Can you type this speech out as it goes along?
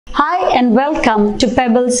Hi and welcome to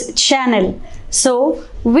Pebbles channel. So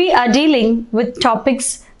we are dealing with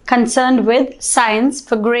topics concerned with science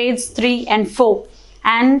for grades 3 and 4,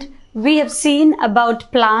 and we have seen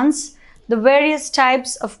about plants, the various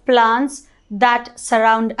types of plants that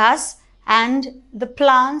surround us and the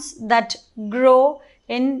plants that grow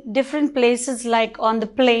in different places like on the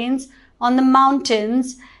plains, on the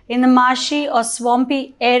mountains, in the marshy or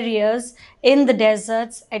swampy areas, in the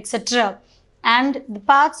deserts, etc. And the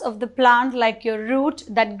parts of the plant like your root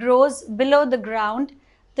that grows below the ground,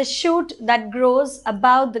 the shoot that grows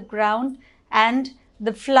above the ground, and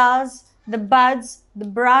the flowers, the buds, the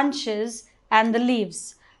branches, and the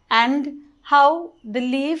leaves. And how the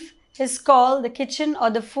leaf is called the kitchen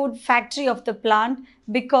or the food factory of the plant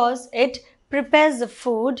because it prepares the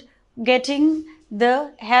food getting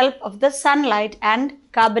the help of the sunlight and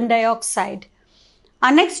carbon dioxide.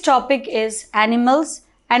 Our next topic is animals,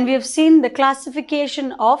 and we have seen the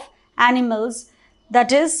classification of animals.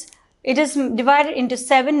 That is, it is divided into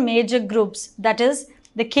 7 major groups. That is,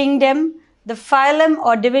 the kingdom, the phylum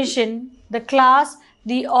or division, the class,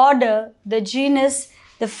 the order, the genus,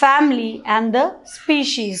 the family, and the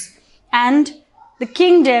species. And the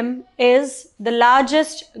kingdom is the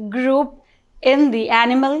largest group in the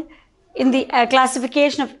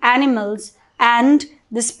classification of animals, and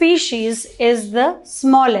the species is the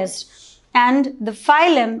smallest, and the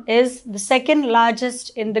phylum is the second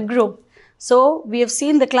largest in the group. So we have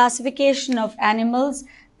seen the classification of animals,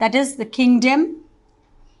 that is the kingdom.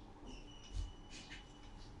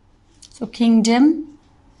 So kingdom,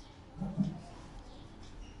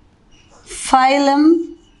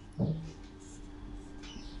 phylum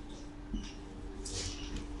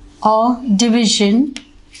or division,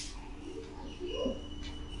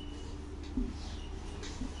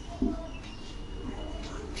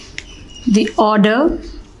 the order,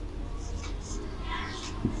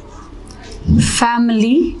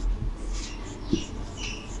 family,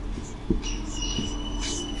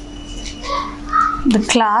 the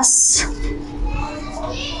class,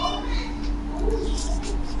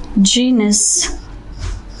 genus,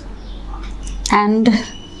 and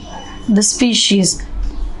the species.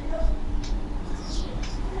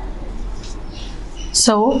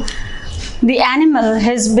 So the animal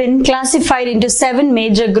has been classified into 7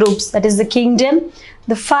 major groups, that is the kingdom,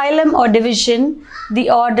 the phylum or division, the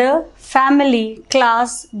order, family,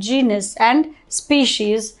 class, genus, and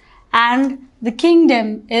species. And the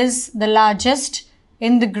kingdom is the largest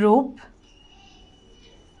in the group,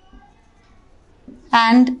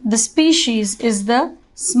 and the species is the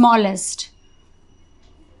smallest.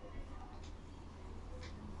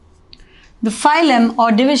 The phylum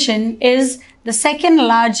or division is the second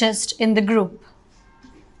largest in the group.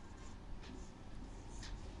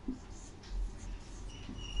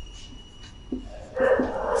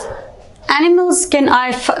 Animals can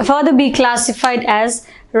further be classified as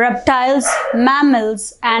reptiles,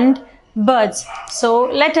 mammals, and birds. So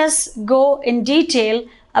let us go in detail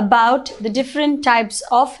about the different types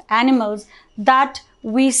of animals that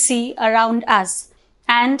we see around us.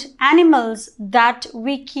 And animals that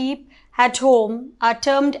we keep at home are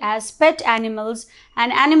termed as pet animals,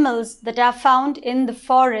 and animals that are found in the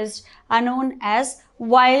forest are known as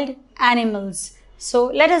wild animals. So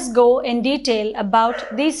let us go in detail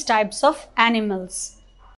about these types of animals.